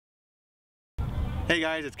Hey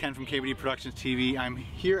guys, it's Ken from KBDProductionsTV. I'm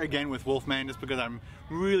here again with Wolfmaan just because I'm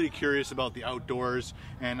really curious about the outdoors,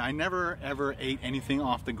 and I never ever ate anything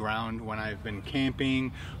off the ground when I've been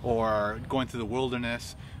camping or going through the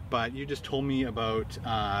wilderness. But you just told me about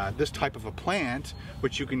this type of a plant,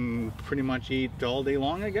 which you can pretty much eat all day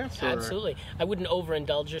long, I guess? Or? Absolutely. I wouldn't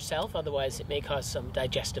overindulge yourself, otherwise it may cause some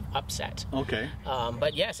digestive upset. Okay.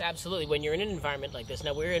 But yes, absolutely. When you're in an environment like this,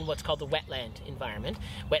 now we're in what's called the wetland environment.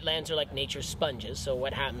 Wetlands are like nature's sponges, so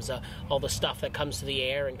what happens, all the stuff that comes to the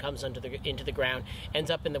air and comes into the ground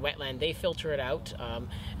ends up in the wetland. They filter it out,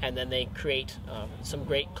 and then they create some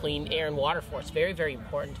great clean air and water for us. Very, very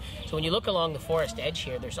important. So when you look along the forest edge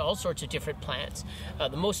here, there's all sorts of different plants.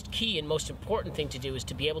 The most key and most important thing to do is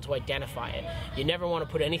to be able to identify it. You never want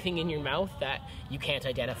to put anything in your mouth that you can't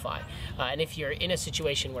identify. And if you're in a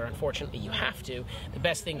situation where unfortunately you have to, the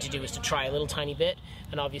best thing to do is to try a little tiny bit,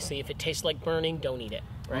 and obviously if it tastes like burning, don't eat it,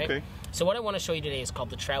 right? Okay. So what I want to show you today is called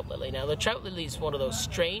the trout lily. Now the trout lily is one of those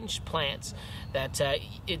strange plants that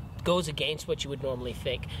it goes against what you would normally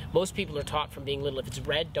think. Most people are taught from being little, if it's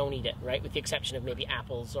red, don't eat it, right? With the exception of maybe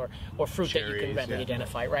apples or fruit Cherries, that you can readily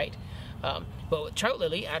identify, right? But with trout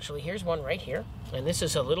lily, actually, here's one right here, and this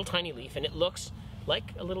is a little tiny leaf, and it looks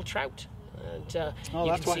like a little trout. And, oh,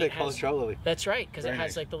 that's why they call it trout lily. That's right, because it has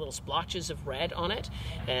nice. like the little splotches of red on it.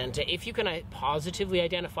 And if you can positively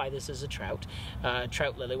identify this as a trout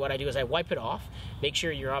lily, what I do is I wipe it off. Make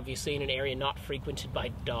sure you're obviously in an area not frequented by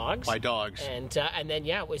dogs. By dogs. And then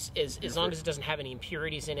yeah, as long as it doesn't have any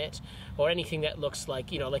impurities in it or anything that looks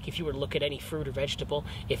like, you know, like if you were to look at any fruit or vegetable,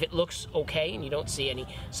 if it looks okay and you don't see any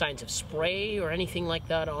signs of spray or anything like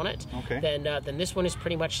that on it, okay, then this one is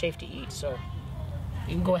pretty much safe to eat. So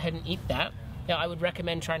you can go ahead and eat that. Now, I would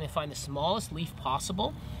recommend trying to find the smallest leaf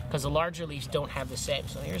possible, because the larger leaves don't have the same.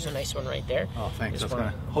 So here's a nice one right there. Oh, thanks. I was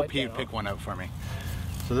gonna hope you'd pick one out for me.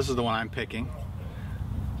 So this is the one I'm picking,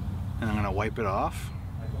 and I'm gonna wipe it off.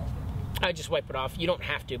 I just wipe it off. You don't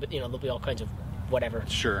have to, but you know, there'll be all kinds of whatever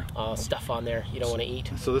stuff on there you don't want to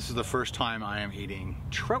eat. So this is the first time I am eating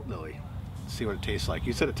trout lily. Let's see what it tastes like.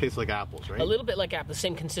 You said it tastes like apples, right? A little bit like apples, the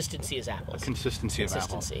same consistency as apples. Consistency of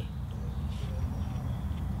apples.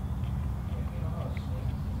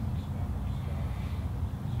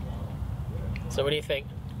 So what do you think?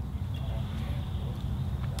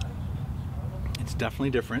 It's definitely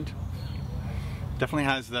different. Definitely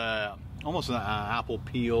has the almost an apple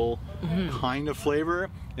peel kind of flavor.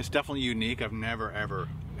 It's definitely unique. I've never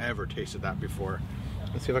ever tasted that before.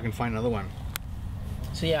 Let's see if I can fiend another one.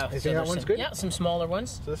 So yeah, you think that one's good? Yeah, some smaller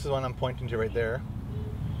ones. So this is one I'm pointing to right there.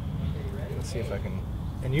 Let's see if I can.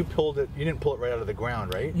 And you pulled it, you didn't pull it right out of the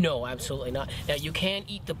ground, right? No, absolutely not. Now, you can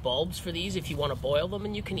eat the bulbs for these if you want to boil them,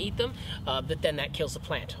 and you can eat them, but then that kills the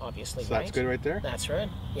plant, obviously, so right? That's good right there? That's right.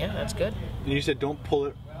 Yeah, that's good. And you said don't pull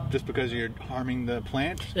it just because you're harming the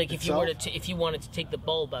plant Like if itself? if you wanted to take the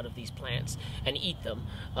bulb out of these plants and eat them,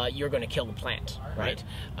 you're going to kill the plant, right?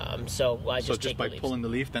 So I just take by the leaves. pulling the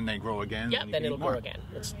leaf, then they grow again? Yeah, then it'll grow again.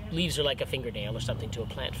 Leaves are like a fingernail or something to a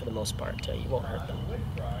plant for the most part. You won't hurt them.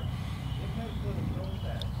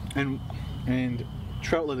 And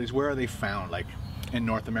trout lilies, where are they found? Like in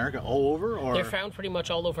North America, all over? Or they're found pretty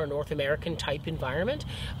much all over a North American type environment.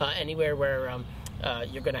 Anywhere where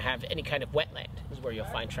you're going to have any kind of wetland is where you'll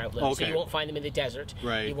find trout lilies. Okay. So you won't find them in the desert.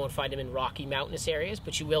 Right. You won't find them in rocky mountainous areas,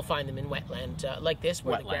 but you will find them in wetland like this,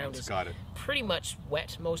 where the ground is pretty much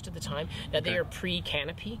wet most of the time. Now they are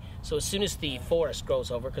pre-canopy, so as soon as the forest grows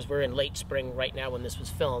over, because we're in late spring right now when this was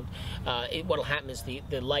filmed, what'll happen is the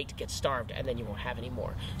light gets starved and then you won't have any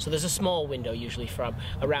more. So there's a small window usually from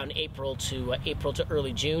around April to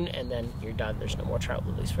early June, and then you're done. There's no more trout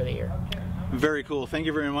lilies for the year. Very cool. Thank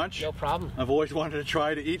you very much. No problem. I've always wanted to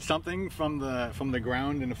try to eat something from the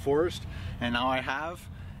ground in the forest, and now I have.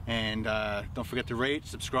 And don't forget to rate,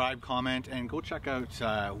 subscribe, comment, and go check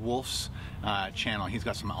out Wolf's channel. He's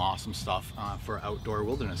got some awesome stuff for outdoor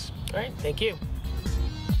wilderness. All right. Thank you.